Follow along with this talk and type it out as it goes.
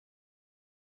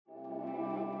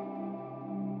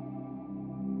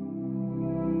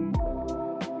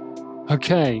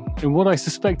Okay, in what I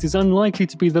suspect is unlikely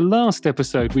to be the last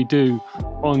episode we do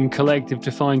on collective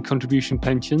defined contribution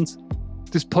pensions,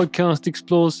 this podcast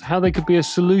explores how they could be a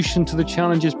solution to the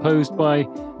challenges posed by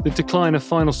the decline of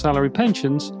final salary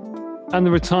pensions and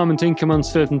the retirement income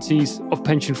uncertainties of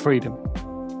pension freedom.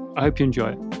 I hope you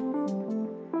enjoy it.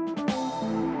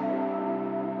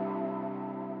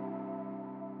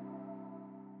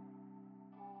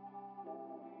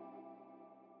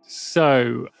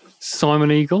 So,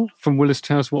 Simon Eagle from Willis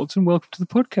Towers Watson, welcome to the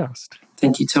podcast.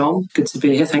 Thank you, Tom. Good to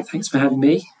be here. Thanks for having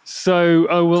me. So,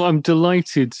 I'm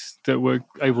delighted that we're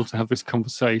able to have this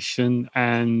conversation,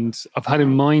 and I've had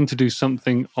in mind to do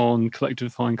something on collective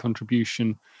defined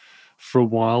contribution for a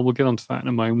while. We'll get onto that in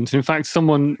a moment. And in fact,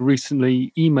 someone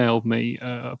recently emailed me,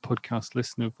 a podcast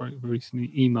listener very recently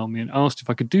emailed me and asked if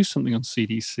I could do something on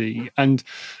CDC. And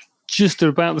just at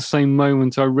about the same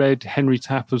moment, I read Henry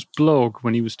Tapper's blog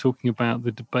when he was talking about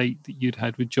the debate that you'd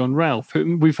had with John Ralph.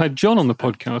 We've had John on the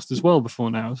podcast as well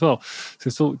before now as well.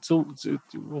 So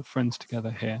we're all friends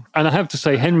together here. And I have to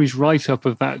say, Henry's write-up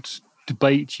of that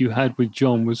debate you had with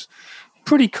John was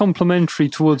pretty complimentary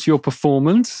towards your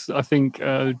performance. I think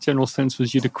general sense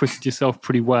was you'd acquitted yourself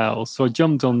pretty well. So I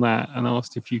jumped on that and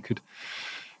asked if you could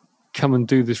come and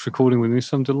do this recording with me.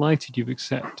 So I'm delighted you've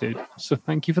accepted. So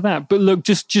thank you for that. But look,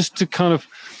 just to kind of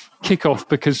kick off,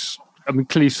 because I mean,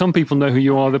 clearly some people know who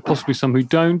you are. There are possibly some who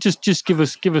don't. Just give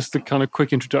us the kind of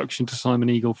quick introduction to Simon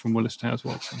Eagle from Willis Towers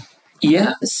Watson.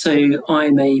 Yeah, so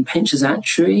I'm a pensions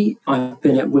actuary. I've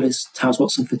been at Willis Towers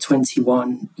Watson for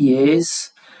 21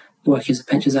 years, working as a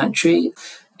pensions actuary.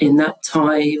 In that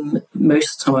time,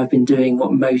 most of the time I've been doing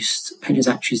what most pensions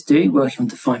actuaries do, working on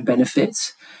defined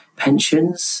benefit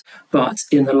pensions. But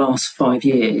in the last 5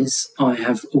 years, I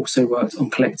have also worked on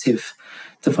collective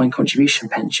defined contribution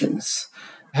pensions.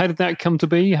 How did that come to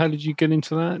be? How did you get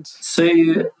into that?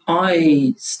 So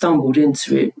I stumbled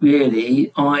into it,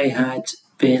 really. I had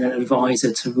been an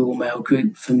advisor to Royal Mail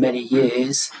Group for many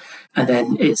years. And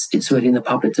then it's already in the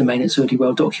public domain. It's already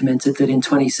well documented that in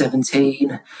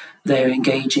 2017, they were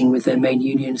engaging with their main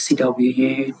union,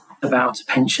 CWU, about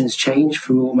pensions change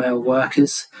for Royal Mail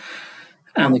workers.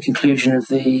 And the conclusion of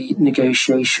the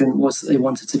negotiation was that they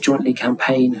wanted to jointly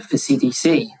campaign for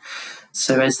CDC.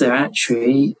 So as their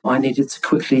actuary, I needed to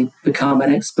quickly become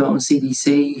an expert on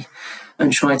CDC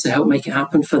and try to help make it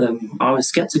happen for them. I was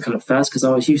sceptical at first because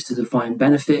I was used to defined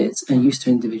benefits and used to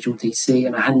individual DC,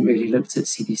 and I hadn't really looked at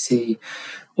CDC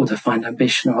or defined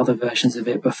ambition or other versions of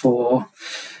it before.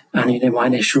 And, my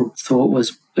initial thought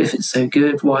was, if it's so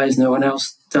good, why has no one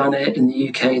else done it in the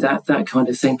UK, that kind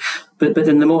of thing. But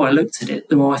then the more I looked at it,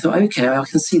 the more I thought, okay, I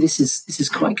can see this is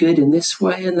quite good in this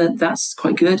way, and that's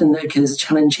quite good, and okay, there's a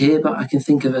challenge here, but I can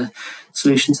think of a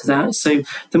solution to that. So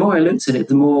the more I looked at it,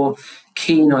 the more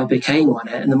keen I became on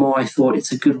it, and the more I thought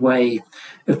it's a good way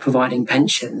of providing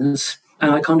pensions.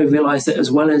 And I kind of realised that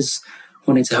as well as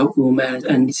wanting to help Royal Mail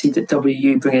and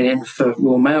CWU bring it in for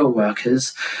Royal Mail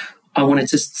workers, I wanted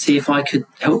to see if I could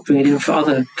help bring it in for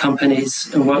other companies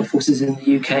and workforces in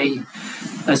the UK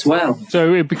as well.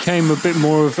 So it became a bit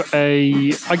more of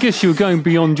I guess you were going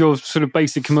beyond your sort of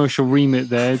basic commercial remit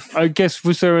there. I guess,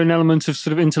 was there an element of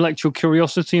sort of intellectual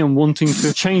curiosity and wanting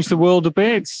to change the world a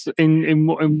bit in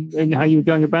how you were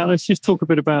going about it? Let's just talk a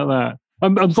bit about that.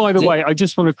 And by the way, I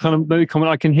just want to kind of make a comment.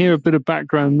 I can hear a bit of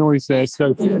background noise there.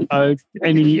 So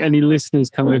any listeners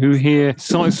kind of who hear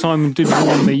Simon did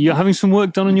warn me, you're having some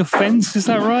work done on your fence, is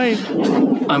that right?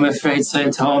 I'm afraid so,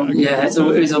 Tom. Yeah, it's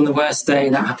always on the worst day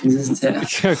that happens, isn't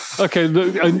it? Okay,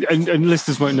 look, and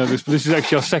listeners won't know this, but this is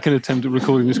actually our second attempt at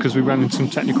recording this because we ran into some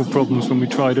technical problems when we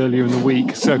tried earlier in the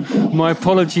week. So my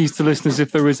apologies to listeners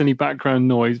if there is any background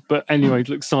noise. But anyway,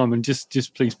 look, Simon, just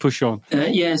please push on. So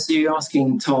you're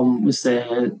asking, Tom, was there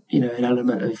an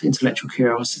element of intellectual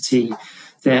curiosity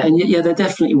there? And yeah, there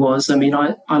definitely was. I mean,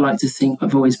 I like to think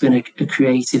I've always been a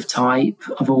creative type.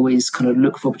 I've always kind of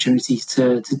looked for opportunities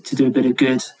to do a bit of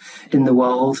good in the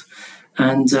world.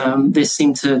 And this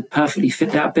seemed to perfectly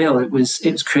fit that bill. It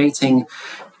was creating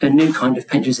a new kind of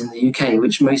pensions in the UK,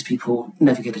 which most people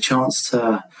never get a chance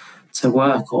to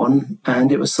work on.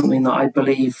 And it was something that I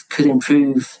believe could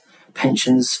improve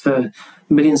pensions for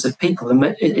millions of people in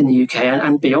the UK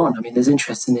and beyond. I mean, there's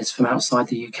interest in this from outside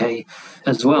the UK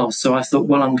as well. So I thought,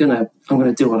 well, I'm gonna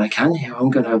do what I can here. I'm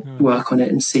gonna work on it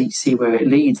and see where it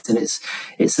leads. And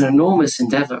it's an enormous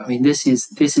endeavour. I mean, this is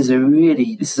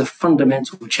a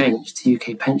fundamental change to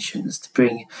UK pensions to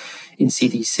bring in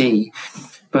CDC.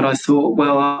 But I thought,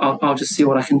 well, I'll just see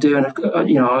what I can do. And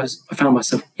I found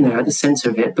myself, at the centre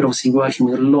of it, but obviously working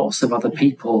with lots of other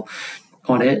people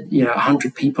on it.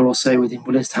 100 people or so within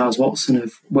Willis Towers Watson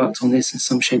have worked on this in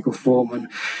some shape or form, and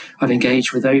I've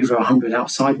engaged with over 100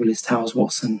 outside Willis Towers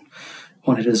Watson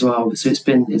on it as well. So it's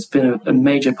been a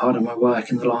major part of my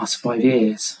work in the last 5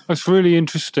 years. That's really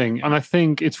interesting. And I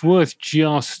think it's worth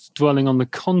just dwelling on the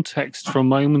context for a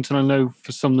moment. And I know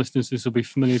for some listeners this will be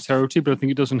familiar territory, but I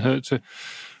think it doesn't hurt to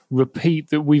repeat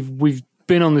that we've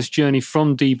been on this journey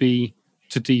from DB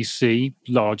to DC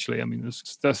largely. I mean,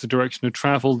 that's the direction of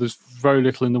travel. There's very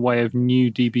little in the way of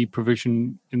new DB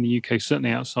provision in the UK, certainly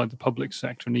outside the public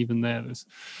sector. And even there's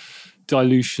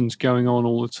dilutions going on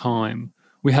all the time.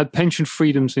 We had pension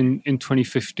freedoms in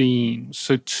 2015.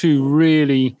 So two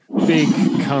really big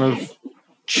kind of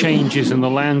changes in the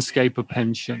landscape of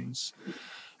pensions.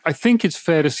 I think it's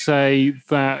fair to say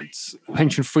that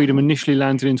pension freedom initially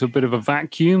landed into a bit of a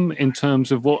vacuum in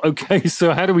terms of,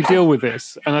 so how do we deal with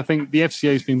this? And I think the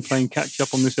FCA has been playing catch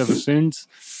up on this ever since.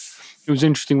 It was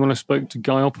interesting when I spoke to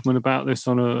Guy Opperman about this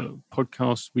on a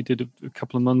podcast we did a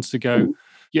couple of months ago.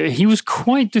 Yeah, he was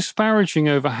quite disparaging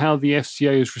over how the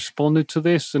FCA has responded to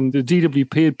this. And the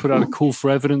DWP had put out a call for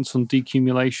evidence on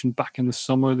decumulation back in the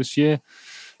summer of this year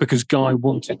because Guy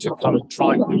wanted to kind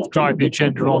of drive the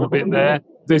agenda on a bit there.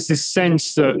 There's this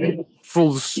sense that for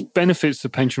all the benefits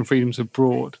that pension freedoms have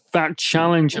brought, that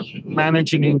challenge of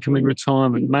managing income in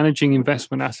retirement, managing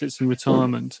investment assets in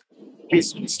retirement,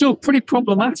 it's still pretty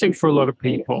problematic for a lot of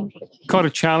people. Quite a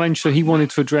challenge. So he wanted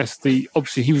to address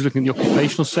obviously he was looking at the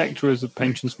occupational sector as a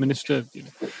pensions minister.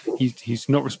 He's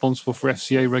not responsible for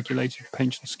FCA regulated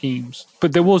pension schemes.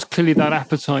 But there was clearly that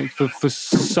appetite for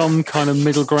some kind of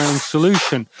middle ground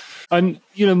solution. And,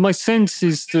 my sense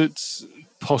is that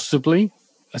possibly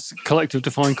a collective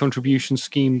defined contribution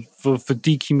scheme for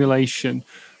decumulation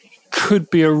could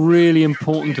be a really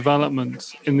important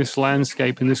development in this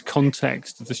landscape, in this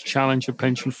context of this challenge of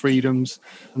pension freedoms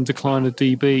and decline of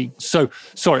DB. So,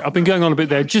 sorry, I've been going on a bit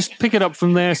there. Just pick it up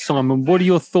from there, Simon. What are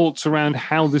your thoughts around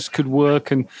how this could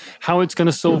work and how it's going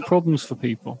to solve problems for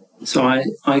people? So I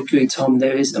agree, Tom.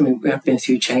 We have been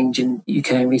through change in the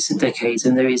UK in recent decades,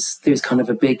 and there is kind of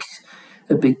a big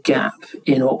gap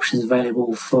in options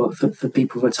available for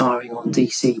people retiring on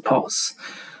DC POS.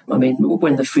 I mean,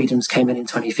 when the freedoms came in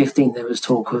 2015, there was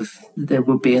talk of there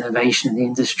would be innovation in the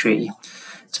industry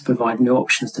to provide new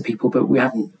options to people, but we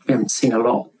haven't seen a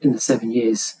lot in the 7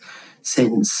 years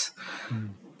since.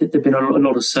 There've been a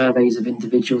lot of surveys of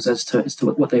individuals as to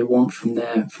what they want from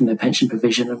their pension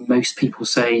provision, and most people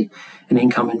say an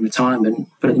income in retirement.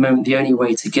 But at the moment, the only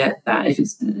way to get that, if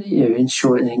it's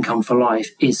ensure an income for life,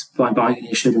 is by buying an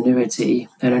insured annuity.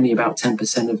 And only about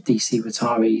 10% of DC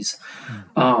retirees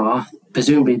are,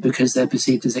 presumably because they're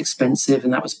perceived as expensive,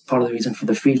 and that was part of the reason for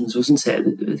the freedoms, wasn't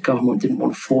it? The government didn't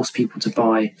want to force people to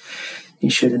buy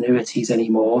insured annuities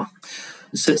anymore.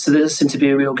 So there does seem to be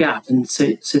a real gap, and so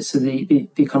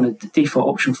the kind of default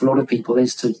option for a lot of people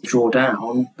is to draw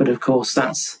down. But of course,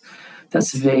 that's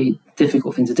a very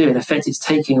difficult thing to do. In effect, it's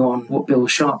taking on what Bill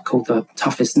Sharp called the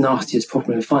toughest, nastiest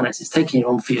problem in finance. It's taking it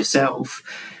on for yourself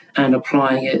and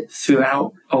applying it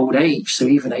throughout old age. So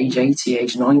even age 80,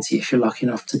 age 90, if you're lucky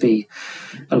enough to be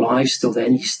alive still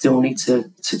then, you still need to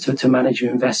manage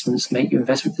your investments, make your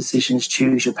investment decisions,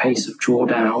 choose your pace of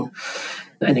drawdown.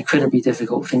 An incredibly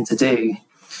difficult thing to do.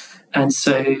 And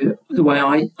so the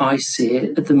way I see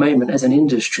it at the moment as an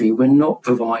industry, we're not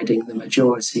providing the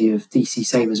majority of DC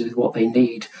savers with what they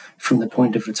need from the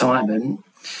point of retirement.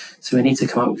 So we need to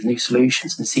come up with new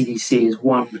solutions, and CDC is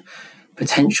one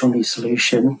potential new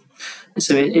solution.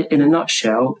 So in a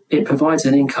nutshell, it provides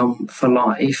an income for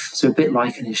life, so a bit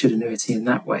like an insured annuity in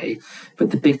that way.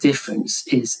 But the big difference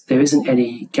is there isn't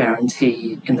any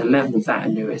guarantee in the level of that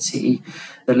annuity.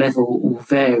 The level will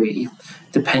vary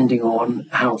depending on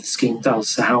how the scheme does,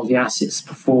 so how the assets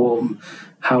perform,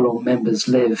 how long members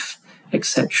live,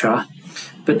 etc.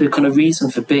 But the kind of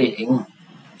reason for being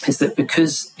is that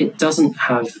because it doesn't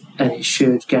have an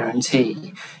insured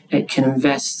guarantee, it can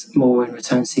invest more in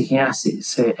return-seeking assets,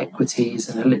 so equities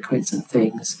and illiquids and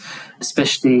things,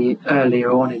 especially earlier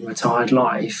on in retired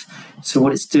life. So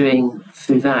what it's doing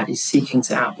through that is seeking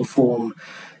to outperform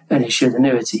an insured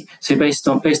annuity. So based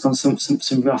on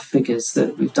some rough figures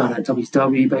that we've done at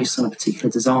WW, based on a particular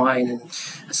design and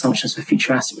assumptions for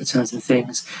future asset returns and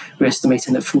things, we're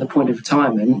estimating that from the point of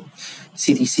retirement,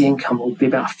 CDC income will be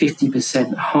about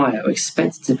 50% higher, or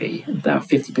expected to be about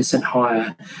 50%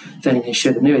 higher than an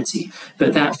insured annuity.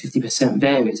 But that 50%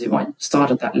 varies. It might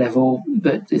start at that level,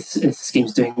 but if the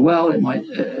scheme's doing well, it might,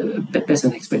 better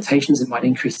than expectations, it might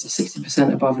increase to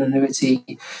 60% above an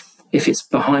annuity. If it's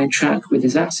behind track with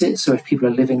his assets, so if people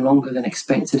are living longer than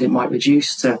expected, it might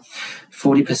reduce to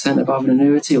 40% above an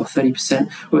annuity or 30%,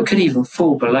 or it could even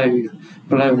fall below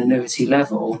an annuity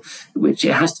level, which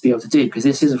it has to be able to do because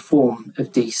this is a form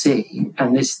of DC,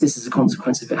 and this is a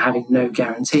consequence of it having no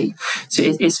guarantee. So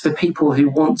it's for people who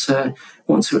want to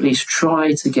at least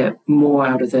try to get more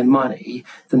out of their money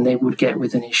than they would get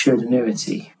with an insured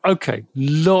annuity. Okay,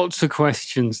 lots of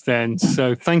questions then.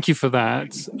 So thank you for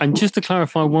that. And just to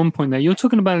clarify one point there, you're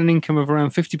talking about an income of around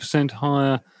 50%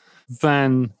 higher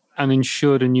than an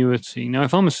insured annuity. Now,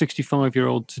 if I'm a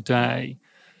 65-year-old today,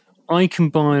 I can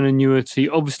buy an annuity,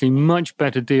 obviously much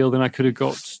better deal than I could have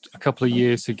got a couple of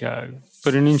years ago.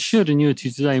 But an insured annuity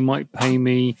today might pay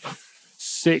me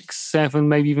 £6,000, £7,000,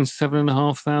 maybe even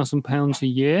 £7,500 a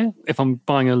year if I'm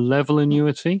buying a level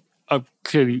annuity.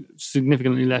 Clearly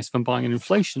significantly less if I'm buying an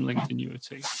inflation-linked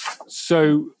annuity.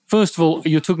 So, first of all,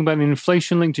 you're talking about an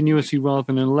inflation-linked annuity rather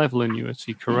than a level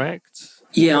annuity, correct?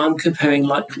 Yeah, I'm comparing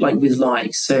like with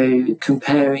like. So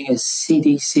comparing a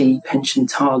CDC pension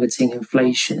targeting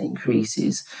inflation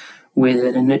increases with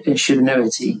an insured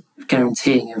annuity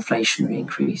guaranteeing inflationary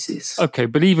increases. Okay,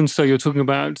 but even so, you're talking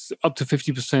about up to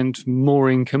 50% more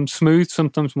income, smooth,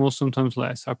 sometimes more, sometimes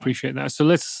less. I appreciate that. So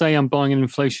let's say I'm buying an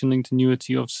inflation-linked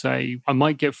annuity of, say, I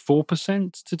might get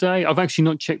 4% today. I've actually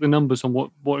not checked the numbers on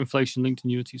what inflation-linked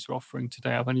annuities are offering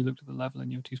today. I've only looked at the level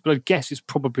annuities, but I guess it's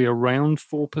probably around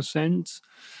 4%.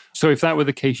 So if that were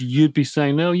the case, you'd be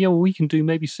saying, oh, yeah, well, we can do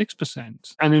maybe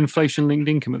 6% and inflation-linked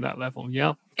income at that level,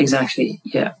 yeah? Exactly,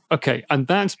 yeah. Okay, and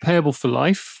that's payable for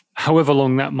life, however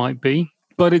long that might be,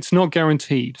 but it's not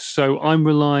guaranteed. So I'm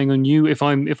relying on you. If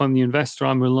I'm the investor,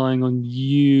 I'm relying on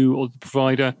you or the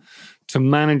provider to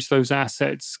manage those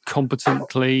assets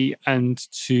competently and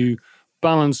to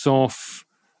balance off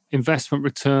investment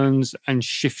returns and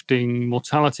shifting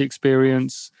mortality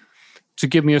experience to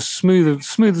give me a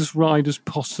smoothest ride as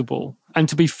possible. And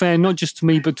to be fair, not just to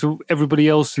me, but to everybody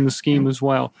else in the scheme as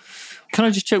well. Can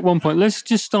I just check one point? Let's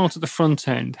just start at the front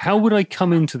end. How would I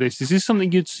come into this? Is this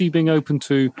something you'd see being open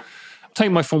to?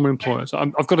 Take my former employers.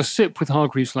 I've got a SIP with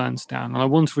Hargreaves Lansdown and I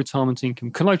want a retirement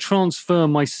income. Can I transfer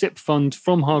my SIP fund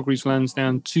from Hargreaves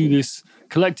Lansdown to this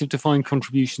collective defined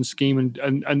contribution scheme and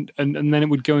then it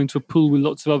would go into a pool with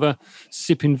lots of other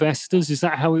SIP investors? Is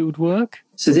that how it would work?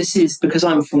 So this is, because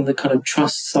I'm from the kind of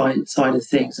trust side of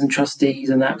things and trustees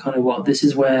and that kind of what, this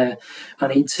is where I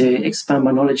need to expand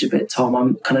my knowledge a bit, Tom.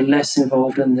 I'm kind of less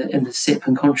involved in the SIP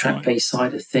and contract-based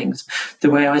side of things.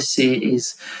 The way I see it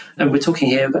is, and we're talking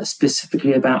here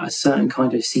specifically about a certain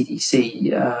kind of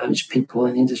CDC, which people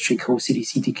in the industry call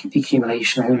CDC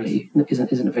decumulation only.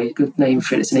 Isn't a very good name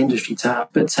for it. It's an industry term.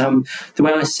 But the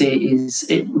way I see it is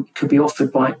it could be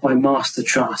offered by master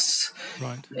trusts.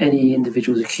 Right. Any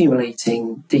individuals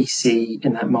accumulating DC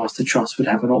in that master trust would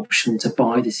have an option to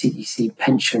buy the CDC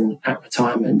pension at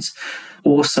retirement,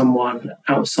 or someone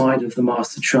outside of the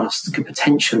master trust could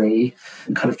potentially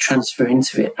kind of transfer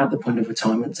into it at the point of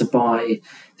retirement to buy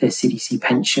their CDC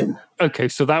pension. Okay,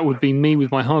 so that would be me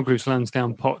with my Hargreaves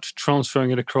Lansdown pot,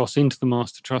 transferring it across into the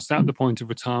master trust at the point of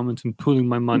retirement and pooling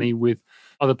my money with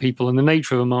other people. And the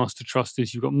nature of a master trust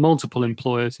is you've got multiple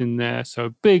employers in there, so a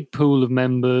big pool of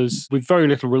members with very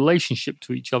little relationship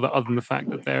to each other than the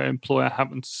fact that their employer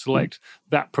happened to select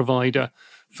that provider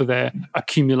for their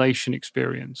accumulation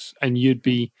experience. And you'd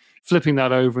be flipping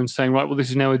that over and saying, right, well,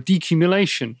 this is now a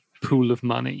decumulation pool of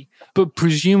money. But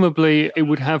presumably it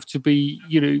would have to be,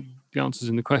 the answer's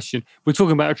in the question. We're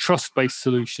talking about a trust-based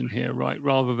solution here, right,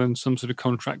 rather than some sort of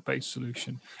contract-based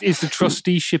solution. Is the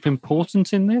trusteeship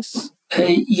important in this?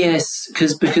 Yes,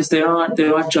 because there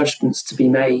are judgments to be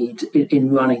made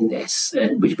in running this,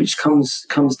 which comes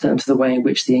down to the way in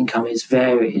which the income is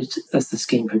varied as the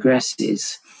scheme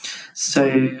progresses.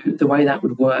 So the way that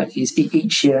would work is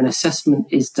each year an assessment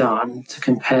is done to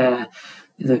compare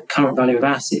the current value of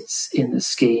assets in the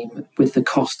scheme with the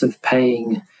cost of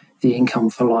paying the income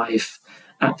for life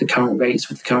at the current rates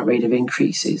with the current rate of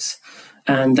increases.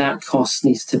 And that cost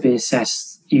needs to be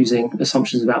assessed using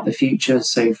assumptions about the future,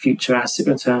 so future asset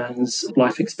returns,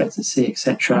 life expectancy,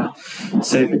 etc.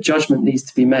 So a judgment needs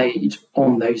to be made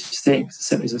on those things,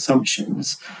 set those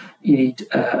assumptions. You need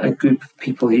a group of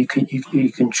people who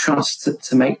you can trust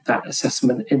to make that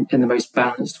assessment in the most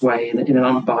balanced way, in an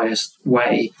unbiased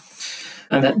way.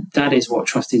 And that is what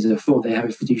trustees are for. They have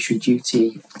a fiduciary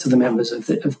duty to the members of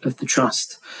the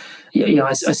trust. Yeah,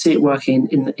 I see it working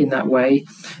in that way.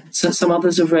 So some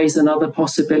others have raised another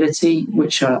possibility,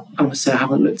 which I must say I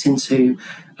haven't looked into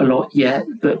a lot yet,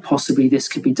 but possibly this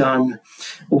could be done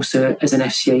also as an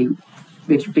FCA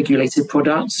regulated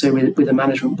product, so with a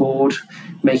management board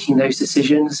making those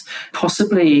decisions.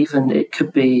 Possibly even it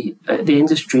could be the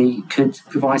industry could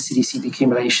provide CDC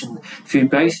decumulation through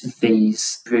both of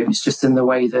these routes, just in the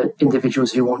way that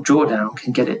individuals who want drawdown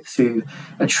can get it through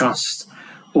a trust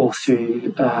or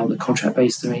through a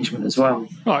contract-based arrangement as well.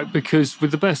 Right, because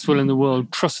with the best will in the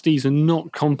world, trustees are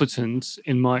not competent,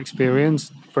 in my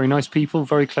experience. Very nice people,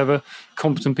 very clever,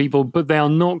 competent people, but they are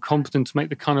not competent to make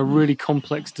the kind of really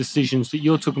complex decisions that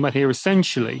you're talking about here.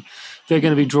 Essentially, they're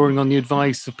going to be drawing on the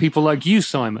advice of people like you,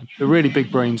 Simon, the really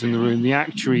big brains in the room, the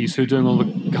actuaries who are doing all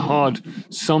the hard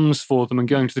sums for them and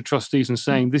going to the trustees and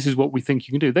saying, this is what we think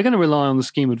you can do. They're going to rely on the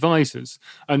scheme advisors.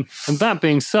 And that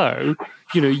being so,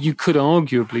 you could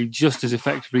arguably just as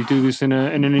effectively do this in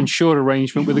an insured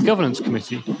arrangement with a governance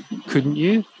committee, couldn't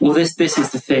you? Well, this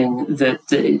is the thing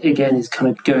that again is kind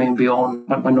of going beyond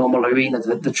my normal arena,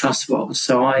 the trust world.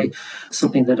 So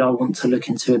something that I want to look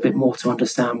into a bit more to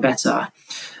understand better.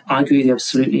 I agree with you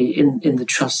absolutely. In the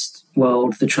trust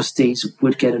world, the trustees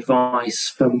would get advice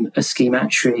from a scheme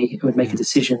actuary who would make a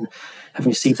decision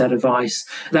having received that advice.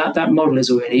 That model is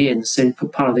already in. So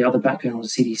part of the other background on the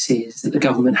CDC is that the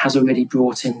government has already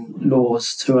brought in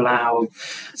laws to allow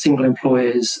single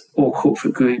employers or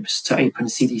corporate groups to open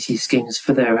CDC schemes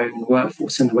for their own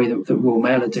workforce in the way that Royal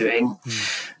Mail are doing.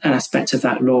 An aspect of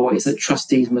that law is that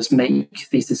trustees must make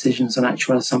these decisions on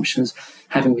actual assumptions,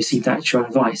 having received actual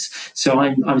advice. So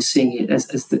I'm seeing it as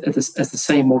the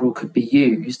same model could be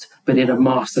used, but in a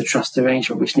master trust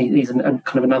arrangement, which needs kind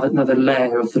of another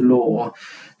layer of the law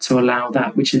to allow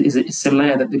that, which it's a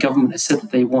layer that the government has said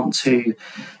that they want to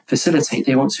facilitate.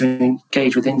 They want to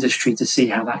engage with industry to see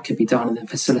how that could be done and then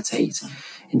facilitate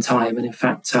in time. And in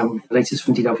fact, the latest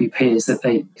from DWP is that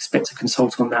they expect to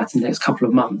consult on that in the next couple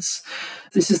of months.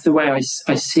 This is the way I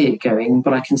see it going,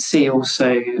 but I can see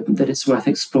also that it's worth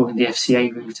exploring the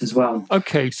FCA route as well.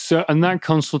 Okay, so and that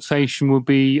consultation will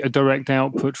be a direct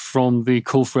output from the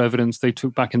call for evidence they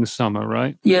took back in the summer,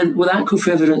 right? Yeah, well, that call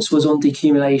for evidence was on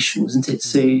decumulation, wasn't it?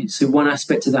 So one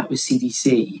aspect of that was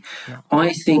CDC. Yeah.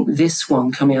 I think this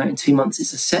one coming out in 2 months,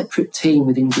 it's a separate team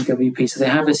within DWP. So they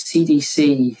have a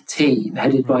CDC team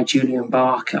headed by Julian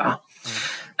Barker,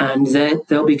 and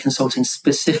they'll be consulting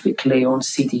specifically on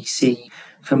CDC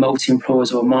for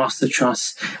multi-employers or master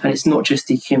trusts. And it's not just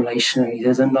decumulation.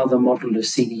 There's another model of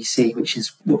CDC, which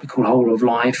is what we call whole of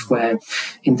life, where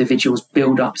individuals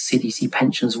build up CDC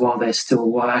pensions while they're still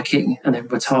working and then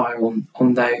retire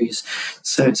on those.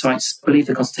 So I believe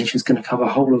the consultation is going to cover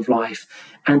whole of life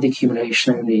and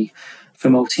decumulation only for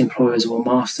multi-employers or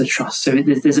master trusts. So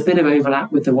there's a bit of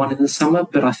overlap with the one in the summer,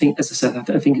 but I think, as I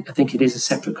said, I think it is a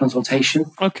separate consultation.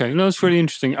 Okay, no, that's really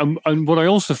interesting. And what I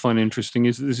also find interesting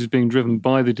is that this is being driven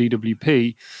by the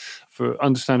DWP for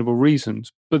understandable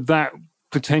reasons, but that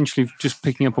potentially, just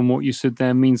picking up on what you said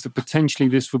there, means that potentially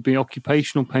this would be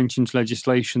occupational pensions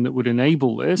legislation that would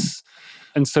enable this.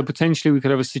 And so potentially we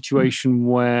could have a situation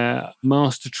where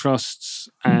master trusts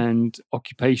and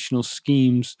occupational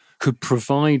schemes could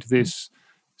provide this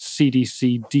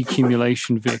CDC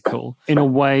decumulation vehicle in a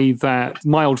way that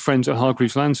my old friends at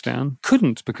Hargreaves Lansdown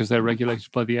couldn't, because they're regulated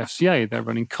by the FCA. They're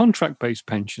running contract-based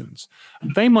pensions.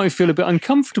 They might feel a bit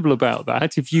uncomfortable about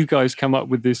that if you guys come up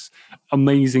with this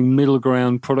amazing middle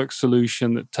ground product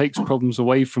solution that takes problems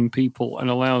away from people and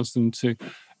allows them to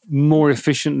more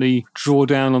efficiently draw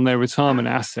down on their retirement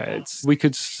assets. We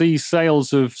could see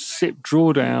sales of SIP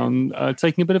drawdown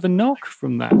taking a bit of a knock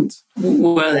from that.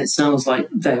 Well, it sounds like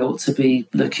they ought to be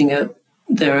looking at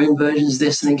their own versions of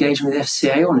this and engaging with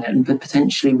FCA on it, but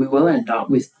potentially we will end up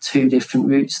with two different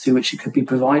routes through which it could be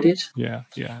provided. Yeah,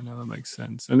 no, that makes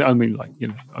sense. And I mean,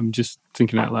 I'm just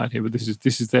thinking out loud here, but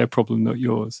this is their problem, not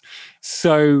yours.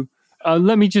 So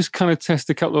let me just kind of test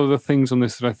a couple of other things on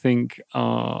this that I think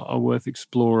are worth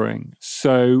exploring.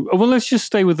 So, let's just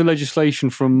stay with the legislation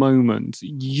for a moment.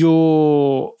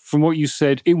 From what you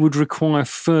said, it would require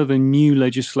further new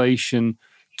legislation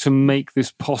to make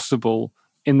this possible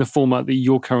in the format that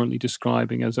you're currently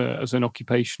describing as an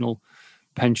occupational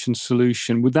pension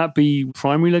solution. Would that be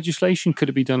primary legislation? Could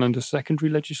it be done under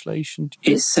secondary legislation?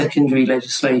 It's secondary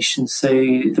legislation. So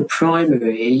the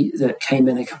primary that came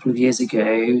in a couple of years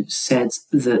ago said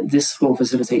that this will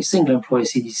facilitate single employer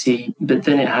CDC, but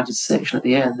then it had a section at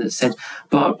the end that said,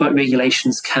 but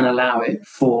regulations can allow it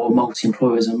for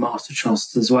multi-employers and master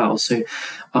trusts as well. So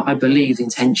I believe the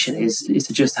intention is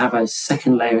to just have a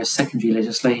second layer of secondary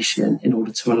legislation in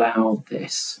order to allow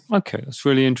this. Okay, that's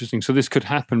really interesting. So this could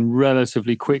happen relatively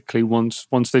relatively quickly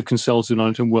once they've consulted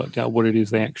on it and worked out what it is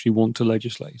they actually want to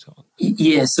legislate on.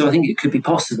 Yes, so I think it could be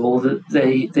possible that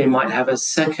they might have a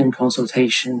second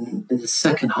consultation in the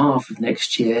second half of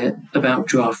next year about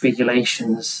draft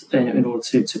regulations in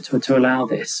order to allow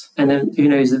this. And then who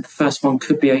knows, that the first one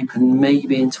could be open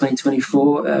maybe in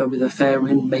 2024 with a fair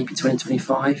wind, maybe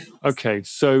 2025. Okay,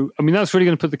 so I mean that's really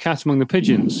going to put the cat among the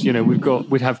pigeons.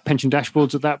 We'd have pension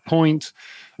dashboards at that point.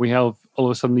 We have all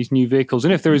of a sudden these new vehicles,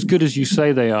 and if they're as good as you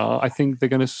say they are, I think they're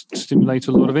going to stimulate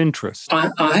a lot of interest. I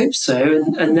hope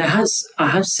so, and I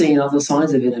have seen other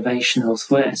signs of innovation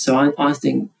elsewhere. So I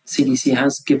think CDC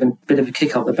has given a bit of a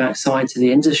kick up the backside to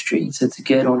the industry to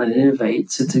get on and innovate,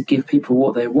 to give people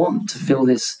what they want, to fill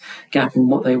this gap in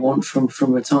what they want from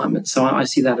retirement. So I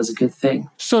see that as a good thing.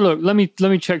 So look, let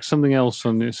me check something else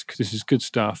on this, because this is good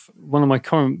stuff. One of my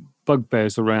current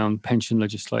bugbears around pension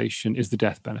legislation is the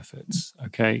death benefits,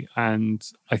 okay? And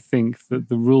I think that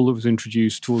the rule that was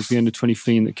introduced towards the end of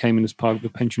 2015 that came in as part of the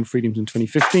pension freedoms in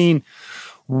 2015,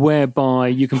 whereby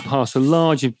you can pass a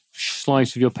larger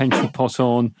slice of your pension pot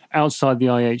on outside the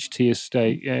IHT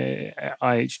estate,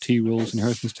 IHT rules,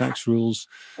 inheritance tax rules.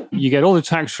 You get all the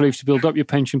tax relief to build up your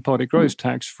pension pot, it grows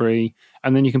tax-free,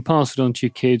 and then you can pass it on to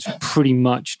your kids pretty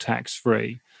much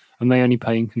tax-free. And they only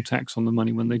pay income tax on the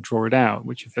money when they draw it out,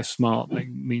 which if they're smart,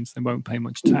 means they won't pay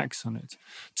much tax on it.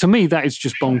 To me, that is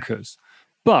just bonkers.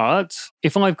 But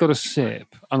if I've got a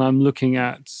SIP and I'm looking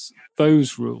at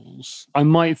those rules, I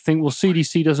might think, well,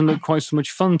 CDC doesn't look quite so much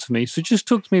fun to me. So just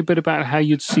talk to me a bit about how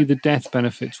you'd see the death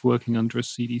benefits working under a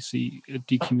CDC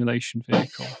decumulation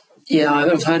vehicle. Yeah,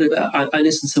 I've heard about. I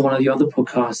listened to one of the other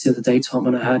podcasts the other day, Tom,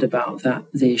 and I heard about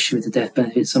the issue with the death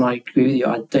benefits, and I agree with you.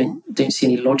 I don't see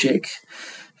any logic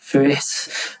for it.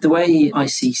 The way I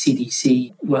see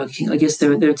CDC working, I guess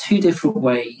there are two different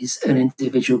ways an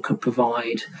individual could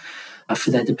provide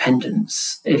for their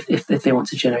dependents if they want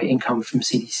to generate income from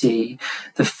CDC.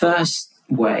 The first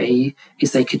way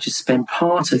is they could just spend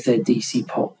part of their DC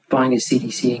pot buying a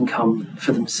CDC income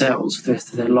for themselves for the rest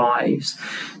of their lives,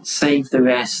 save the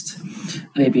rest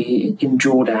maybe in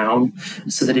drawdown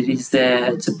so that it is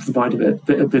there to provide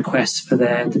a bequest for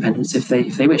their dependents if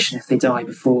they wish. And if they die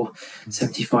before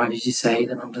 75, as you say,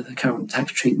 then under the current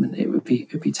tax treatment it would be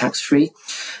tax-free.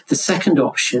 The second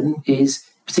option is,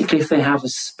 particularly if they have a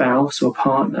spouse or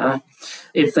partner,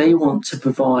 if they want to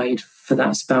provide for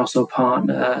that spouse or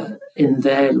partner in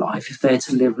their life, if they're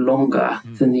to live longer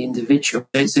than the individual.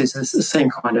 It's the same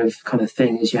kind of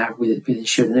thing as you have with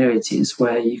insured annuities,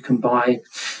 where you can buy,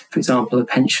 for example, a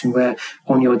pension where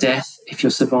on your death, if you're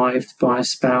survived by a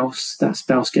spouse, that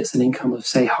spouse gets an income of,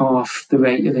 say, half the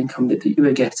rate of income that you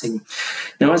were getting.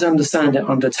 Now, as I understand it,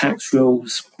 under tax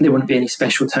rules, there wouldn't be any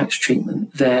special tax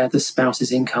treatment there. The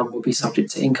spouse's income will be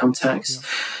subject to income tax. Yeah.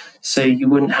 So you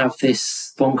wouldn't have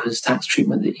this bonkers tax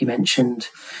treatment that you mentioned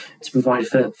to provide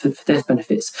for death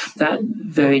benefits. That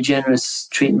very generous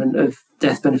treatment of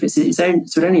death benefits, it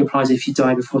only applies if you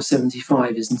die before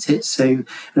 75, isn't it? So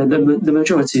the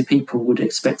majority of people would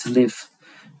expect to live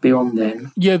beyond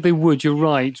then. Yeah, they would. You're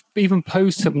right. Even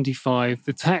post 75,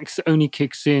 the tax only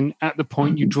kicks in at the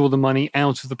point you draw the money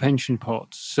out of the pension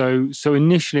pot. So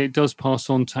initially it does pass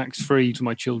on tax-free to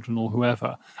my children or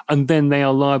whoever, and then they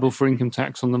are liable for income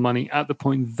tax on the money at the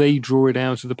point they draw it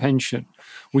out of the pension,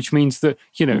 which means that,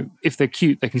 if they're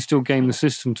cute, they can still game the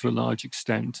system to a large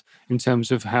extent in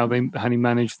terms of how they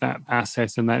manage that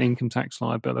asset and that income tax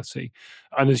liability.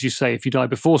 And as you say, if you die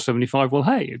before 75, well,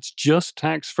 hey, it's just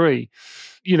tax-free.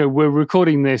 We're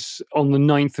recording this on the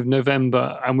 9th of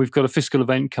November, and we've got a fiscal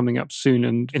event coming up soon,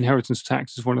 and inheritance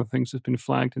tax is one of the things that's been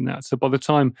flagged in that. So by the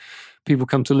time people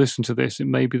come to listen to this, it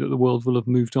may be that the world will have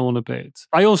moved on a bit.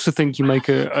 I also think you make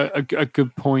a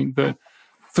good point that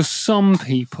for some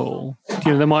people,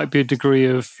 there might be a degree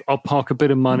of, I'll park a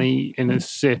bit of money in a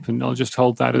SIP and I'll just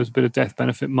hold that as a bit of death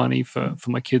benefit money for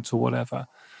my kids or whatever.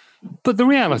 But the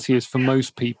reality is, for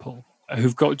most people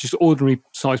who've got just ordinary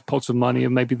sized pots of money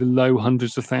of maybe the low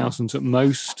hundreds of thousands at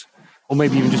most, or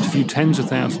maybe even just a few tens of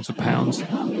thousands of pounds,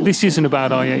 this isn't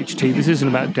about IHT, this isn't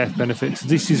about death benefits,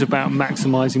 this is about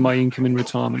maximising my income in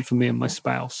retirement for me and my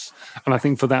spouse. And I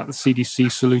think for that, the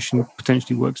CDC solution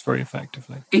potentially works very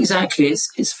effectively. Exactly.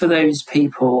 It's for those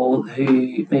people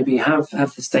who maybe have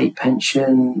the state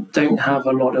pension, don't have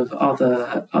a lot of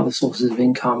other sources of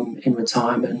income in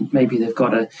retirement. Maybe they've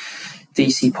got a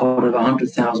DC pot of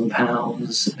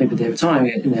 £100,000. Maybe they're retiring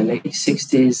in their late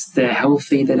 60s. They're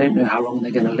healthy. They don't know how long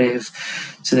they're going to live.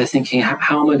 So they're thinking,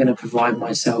 how am I going to provide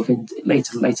myself in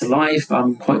later life?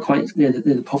 I'm quite near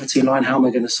the poverty line. How am I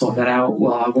going to sort that out?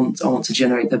 Well, I want to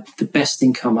generate the best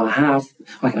income I have.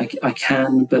 I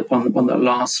can, but one that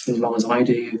lasts for as long as I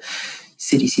do.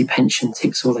 CDC pension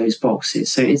ticks all those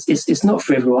boxes. So it's not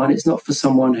for everyone. It's not for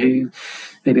someone who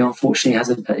maybe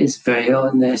unfortunately is very ill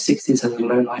in their 60s, has a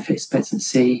low life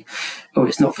expectancy, or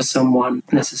it's not for someone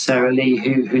necessarily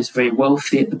who's very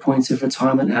wealthy at the point of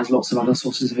retirement and has lots of other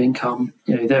sources of income.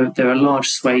 There are large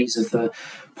swathes of the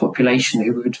population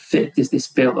who would fit this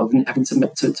bill of having to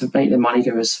make their money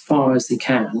go as far as they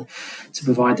can to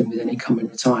provide them with an income in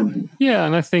retirement. Yeah,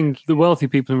 and I think the wealthy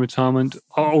people in retirement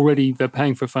are already, they're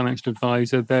paying for a financial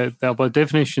advisor. They're by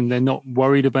definition, they're not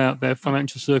worried about their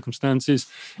financial circumstances.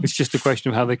 It's just a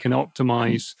question of how they can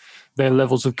optimize their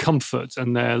levels of comfort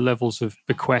and their levels of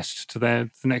bequest to the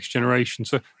next generation.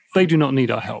 So they do not need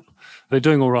our help. They're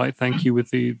doing all right, thank you, with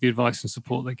the advice and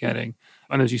support they're getting.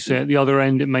 And as you say, at the other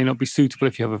end, it may not be suitable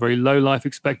if you have a very low life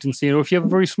expectancy or if you have a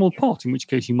very small pot, in which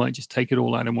case you might just take it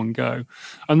all out in one go.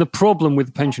 And the problem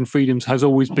with pension freedoms has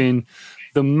always been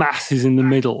the masses in the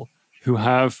middle who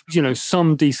have,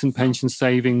 some decent pension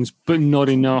savings, but not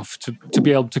enough to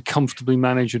be able to comfortably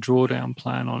manage a drawdown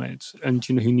plan on it, and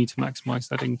who need to maximize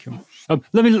that income.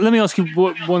 Let me ask you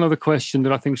one other question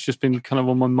that I think has just been kind of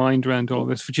on my mind around all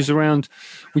this, which is around,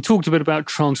 we talked a bit about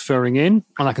transferring in,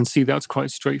 and I can see that's quite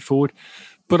straightforward,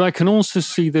 but I can also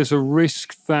see there's a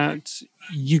risk that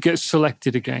you get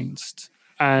selected against.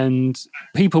 And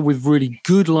people with really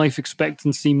good life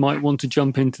expectancy might want to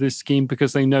jump into this scheme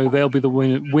because they know they'll be the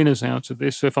winners out of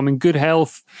this. So if I'm in good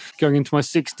health going into my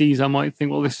 60s, I might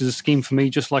think, well, this is a scheme for me,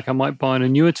 just like I might buy an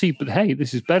annuity. But hey,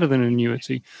 this is better than an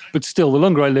annuity. But still, the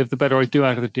longer I live, the better I do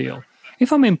out of the deal.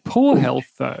 If I'm in poor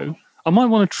health, though, I might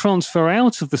want to transfer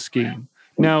out of the scheme.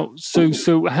 Now,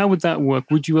 so how would that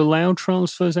work? Would you allow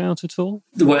transfers out at all?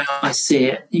 The way I see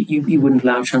it, you wouldn't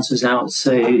allow transfers out.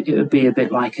 So it would be a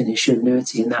bit like an issued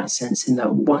annuity in that sense, in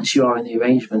that once you are in the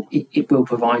arrangement, it will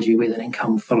provide you with an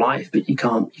income for life, but you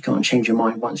can't change your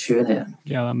mind once you're in it.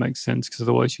 Yeah, that makes sense, because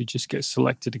otherwise you just get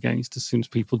selected against as soon as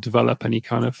people develop any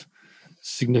kind of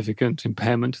significant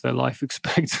impairment to their life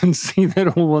expectancy. They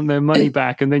all want their money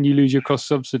back, and then you lose your cross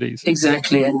subsidies.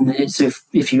 Exactly. And so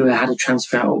if you had a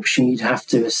transfer out option, you'd have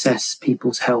to assess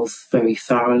people's health very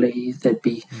thoroughly. There'd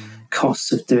be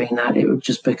costs of doing that. It would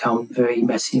just become very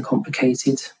messy and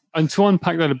complicated. And to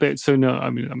unpack that a bit, so no, I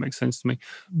mean, that makes sense to me.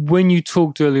 When you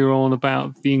talked earlier on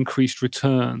about the increased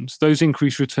returns, those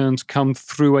increased returns come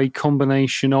through a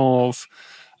combination of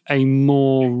a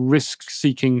more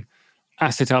risk-seeking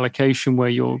asset allocation where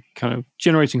you're kind of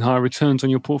generating higher returns on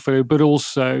your portfolio, but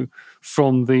also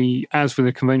from as with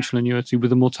a conventional annuity,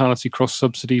 with the mortality cross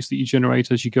subsidies that you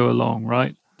generate as you go along,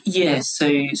 right? Yes,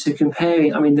 so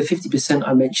comparing, I mean, the 50%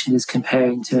 I mentioned is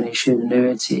comparing to an issued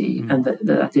annuity, and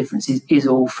that difference is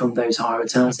all from those higher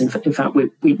returns. In fact,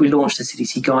 we launched the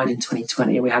CDC guide in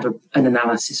 2020, and we had an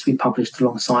analysis we published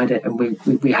alongside it, and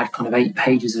we had kind of 8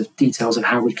 pages of details of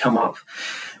how we'd come up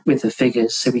with the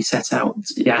figures. So we set out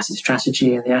the asset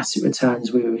strategy and the asset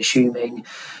returns we were assuming.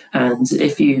 And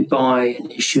if you buy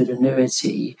an issued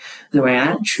annuity, the way an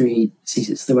actuary sees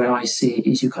it, the way I see it,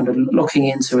 is you're kind of locking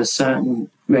into a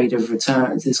certain rate of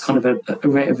returns. There's kind of a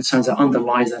rate of returns that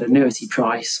underlies that annuity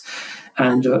price.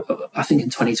 And I think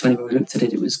in 2020, when we looked at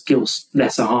it, it was gilts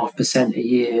less 0.5% a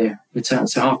year return,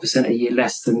 so 0.5% a year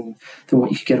less than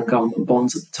what you could get on government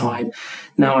bonds at the time.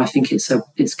 Now I think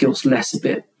it's gilts less a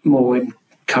bit more in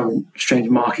current strange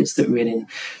markets that we're in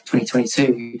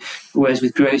 2022. Whereas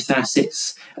with growth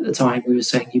assets, at the time we were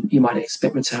saying you might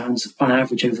expect returns on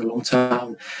average over the long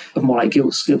term of more like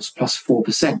gilts plus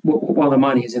 4%, while the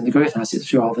money is in the growth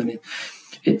assets rather than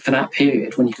for that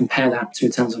period. When you compare that to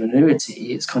returns on an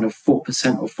annuity, it's kind of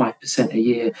 4% or 5% a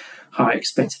year higher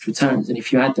expected returns. And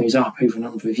if you add those up over a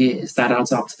number of years, that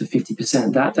adds up to the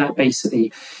 50%. That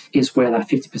basically is where that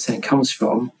 50% comes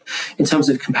from. In terms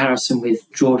of comparison with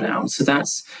drawdown, so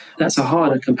that's a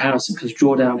harder comparison because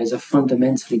drawdown is a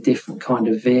fundamentally different kind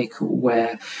of vehicle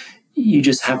where you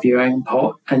just have your own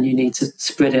pot and you need to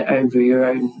spread it over your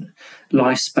own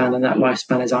lifespan, and that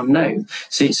lifespan is unknown.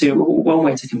 So one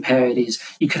way to compare it is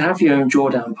you could have your own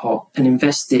drawdown pot and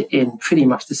invest it in pretty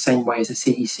much the same way as a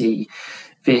CDC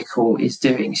vehicle is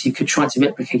doing. So you could try to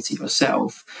replicate it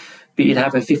yourself, but you'd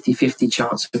have a 50-50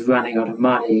 chance of running out of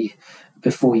money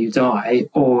before you die,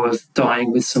 or of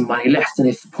dying with some money left. And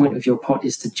if the point of your pot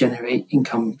is to generate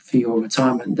income for your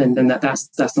retirement, then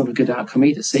that's not a good outcome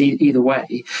either. So either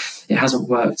way, it hasn't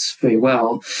worked very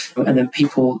well. And then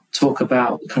people talk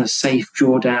about kind of safe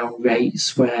drawdown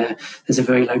rates where there's a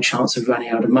very low chance of running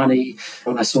out of money.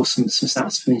 And I saw some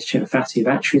stats from the Institute of Faculty of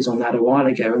Actuaries on that a while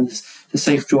ago, and the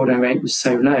safe drawdown rate was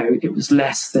so low, it was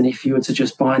less than if you were to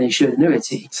just buy an issued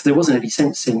annuity. So there wasn't any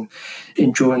sense in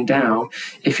drawing down.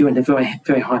 If you're in a very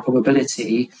very high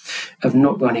probability of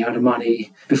not running out of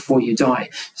money before you die.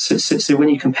 So when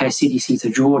you compare CDC to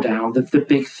drawdown, the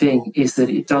big thing is that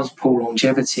it does pull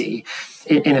longevity.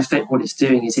 In effect, what it's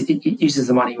doing is it uses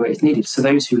the money where it's needed. So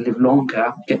those who live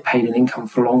longer get paid an income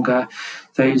for longer.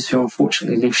 Those who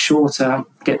unfortunately live shorter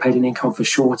get paid an income for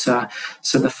shorter.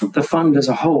 So the fund as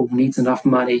a whole needs enough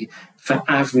money for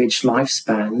average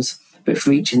lifespans, but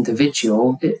for each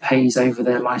individual, it pays over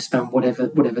their lifespan, whatever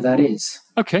that is.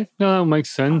 Okay, no, that makes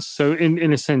sense. So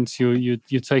in a sense, you're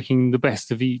taking the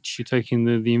best of each. You're taking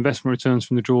the investment returns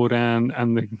from the drawdown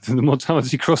and the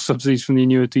mortality cross subsidies from the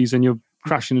annuities, and you're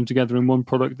crashing them together in one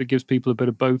product that gives people a bit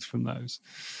of both from those.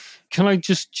 Can I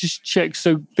just check?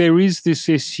 So there is this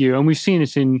issue, and we've seen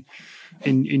it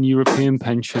in European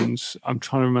pensions. I'm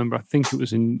trying to remember. I think it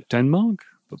was in Denmark,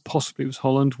 but possibly it was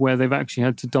Holland, where they've actually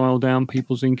had to dial down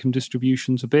people's income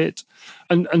distributions a bit.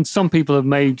 And some people have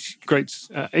made great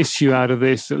issue out of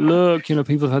this. That, look,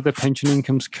 people have had their pension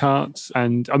incomes cut.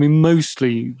 And I mean,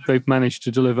 mostly they've managed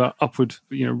to deliver upward,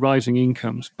 rising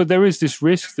incomes. But there is this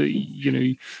risk that,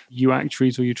 you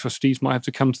actuaries or your trustees might have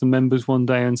to come to the members one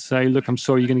day and say, look, I'm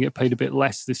sorry, you're going to get paid a bit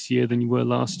less this year than you were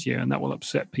last year. And that will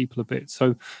upset people a bit.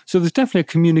 So there's definitely a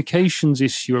communications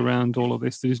issue around all of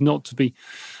this that is not to be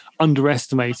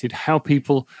underestimated. How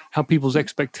people's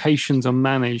expectations are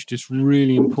managed is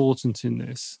really important in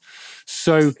this.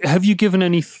 So have you given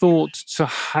any thought to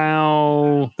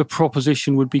how the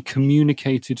proposition would be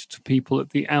communicated to people at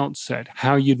the outset,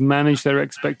 how you'd manage their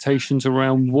expectations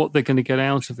around what they're going to get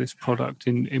out of this product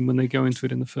in when they go into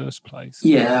it in the first place?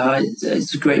 Yeah,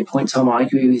 it's a great point, Tom. I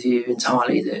agree with you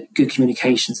entirely that good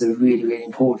communications are really, really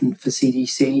important for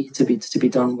CDC to be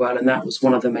done well, and that was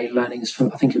one of the main learnings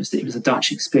from, I think it was a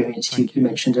Dutch experience you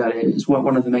mentioned earlier. It was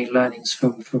one of the main learnings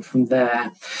from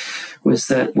there was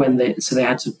that they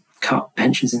had to cut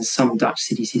pensions in some Dutch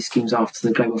CDC schemes after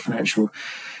the global financial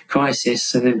crisis.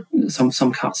 So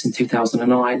some cuts in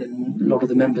 2009, and a lot of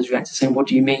the members reacted saying, "What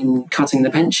do you mean cutting the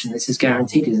pension? This is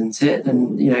guaranteed, isn't it?"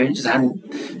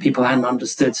 And people hadn't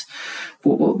understood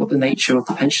what the nature of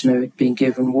the pension they were being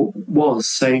given was.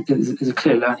 So there's a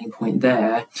clear learning point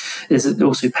there. There's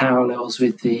also parallels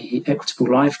with the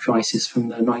Equitable Life crisis from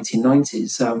the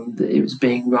 1990s. It was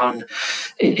being run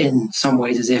in some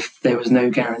ways as if there was no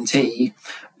guarantee,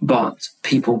 but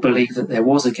people believed that there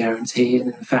was a guarantee,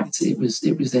 and in fact it was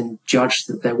then judged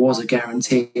that there was a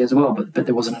guarantee as well, but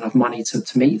there wasn't enough money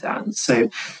to meet that. So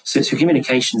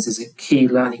communications is a key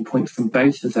learning point from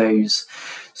both of those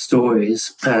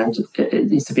stories, and it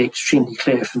needs to be extremely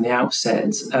clear from the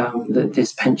outset that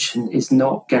this pension is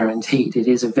not guaranteed. It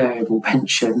is a variable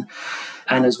pension.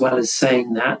 And as well as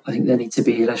saying that, I think there need to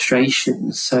be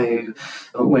illustrations. So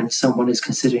when someone is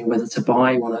considering whether to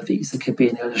buy one of these, there could be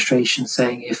an illustration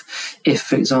saying if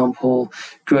for example,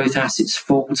 growth assets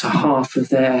fall to half of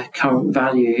their current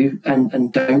value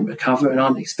and don't recover and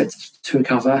aren't expected to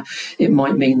recover, it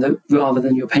might mean that rather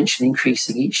than your pension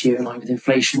increasing each year in line with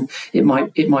inflation, it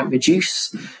might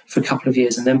reduce for a couple of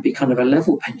years and then be kind of a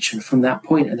level pension from that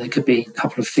point. And there could be a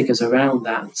couple of figures around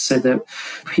that so that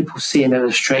people see an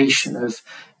illustration of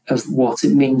what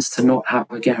it means to not have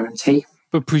a guarantee.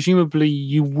 But presumably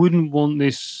you wouldn't want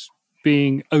this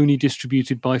being only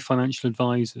distributed by financial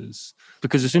advisors,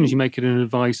 because as soon as you make it an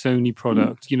advice-only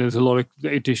product, there's a lot of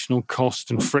additional cost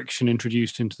and friction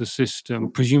introduced into the system.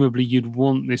 Presumably you'd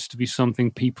want this to be something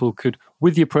people could,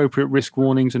 with the appropriate risk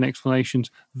warnings and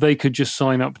explanations, they could just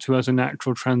sign up to as a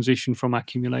natural transition from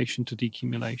accumulation to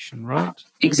decumulation, right?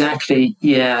 Exactly,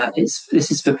 yeah. This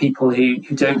is for people who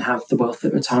don't have the wealth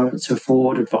at retirement to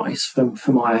afford advice from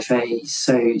IFAs.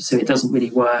 So it doesn't really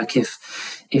work if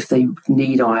they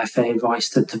need IFA advice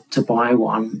to buy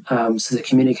one. So the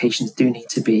communications do need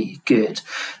to be good.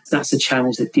 That's a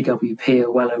challenge that DWP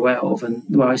are well aware of, and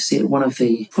where I see it,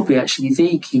 probably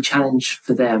the key challenge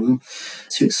for them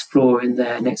to explore in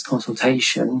their next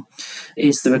consultation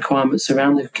is the requirements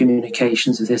around the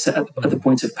communications of this at the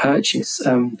point of purchase.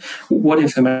 What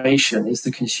information is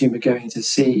the consumer going to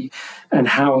see, and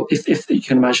how, if you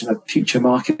can imagine a future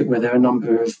market where there are a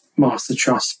number of master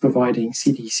trusts providing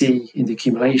CDC in the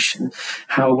accumulation,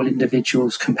 how will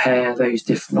individuals compare those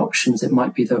different options? It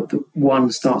might be that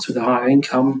one starts with a higher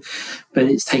income, but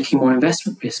it's taking more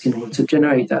investment risk in order to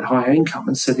generate that higher income.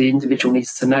 And so the individual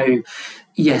needs to know,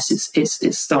 yes,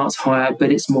 it starts higher,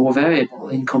 but it's more variable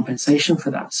in compensation for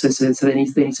that. So they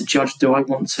need to judge, do I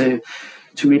want to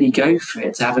to really go for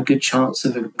it, to have a good chance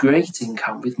of a great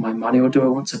income with my money, or do I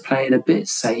want to play it a bit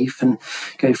safe and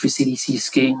go for a CDC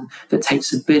scheme that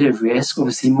takes a bit of risk,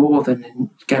 obviously more than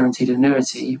a guaranteed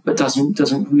annuity, but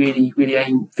doesn't really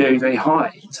aim very, very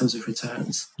high in terms of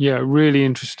returns. Yeah, really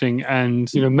interesting.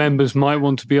 And members might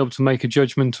want to be able to make a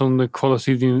judgment on the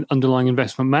quality of the underlying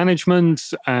investment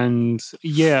management. And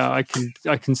yeah, I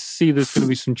can see there's going to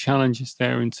be some challenges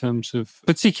there in terms of,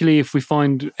 particularly if we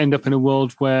end up in a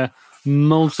world where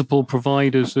multiple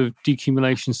providers of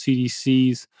decumulation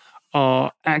CDCs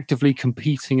are actively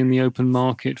competing in the open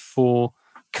market for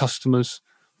customers'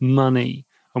 money.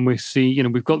 And we see,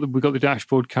 we've got the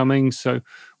dashboard coming, so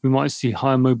we might see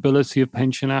higher mobility of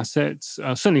pension assets,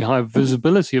 certainly higher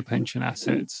visibility of pension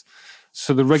assets.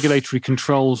 So the regulatory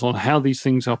controls on how these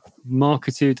things are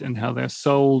marketed and how they're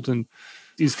sold and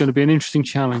is going to be an interesting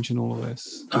challenge in all of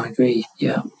this. I agree,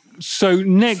 yeah. So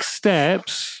next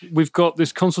steps, we've got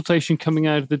this consultation coming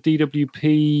out of the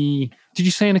DWP. Did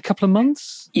you say in a couple of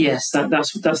months? Yes,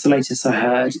 that's the latest I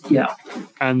heard, yeah.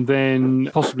 And then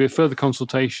possibly a further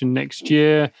consultation next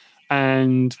year.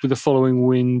 And with the following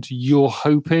wind, you're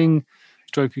hoping,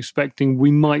 stroke expecting, we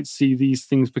might see these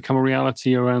things become a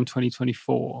reality around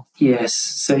 2024. Yes.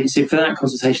 So for that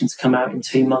consultation to come out in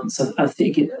 2 months, I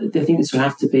think this will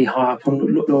have to be high up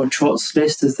on Laura Trott's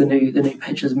list as the new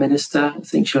pensions minister. I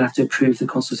think she'll have to approve the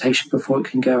consultation before it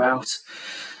can go out.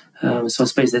 So I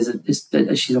suppose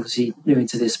she's obviously new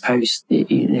into this post.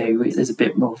 There's a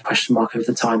bit more question mark over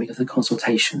the timing of the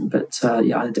consultation. But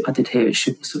I did hear it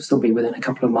should still be within a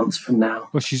couple of months from now.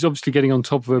 Well, she's obviously getting on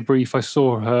top of her brief. I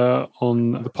saw her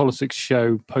on the Politics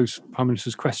show post Prime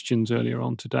Minister's Questions earlier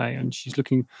on today, and she's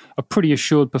looking a pretty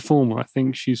assured performer. I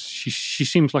think she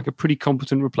seems like a pretty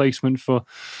competent replacement for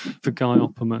Guy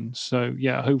Opperman. So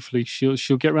yeah, hopefully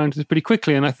she'll get around to this pretty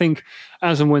quickly. And I think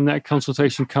as and when that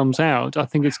consultation comes out, I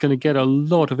think it's going to get a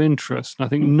lot of interest. And I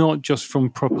think not just from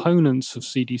proponents of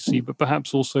CDC, but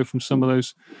perhaps also from some of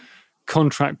those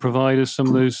contract providers, some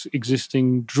of those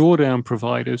existing drawdown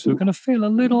providers who are going to feel a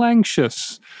little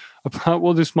anxious about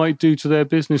what this might do to their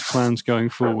business plans going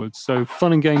forward. So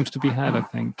fun and games to be had, I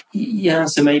think. Yeah,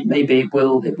 so maybe it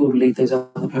will lead those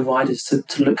other providers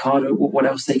to look harder at what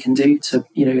else they can do to,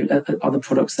 other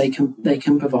products they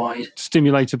can provide.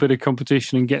 Stimulate a bit of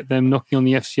competition and get them knocking on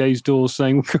the FCA's doors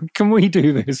saying, can we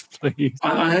do this, please?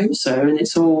 I hope so. And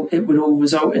it would all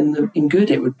result in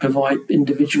good. It would provide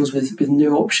individuals with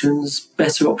new options,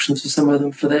 better options for some of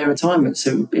them for their retirement.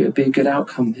 So it would be a good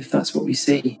outcome if that's what we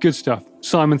see. Good stuff.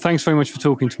 Simon, thanks very much for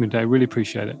talking to me today. Really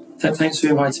appreciate it. Thanks for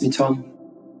inviting me, Tom.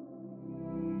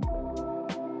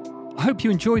 I hope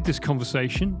you enjoyed this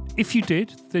conversation. If you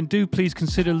did, then do please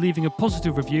consider leaving a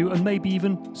positive review and maybe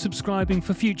even subscribing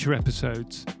for future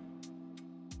episodes.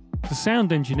 The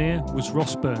sound engineer was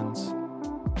Ross Burns.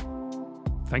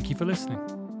 Thank you for listening.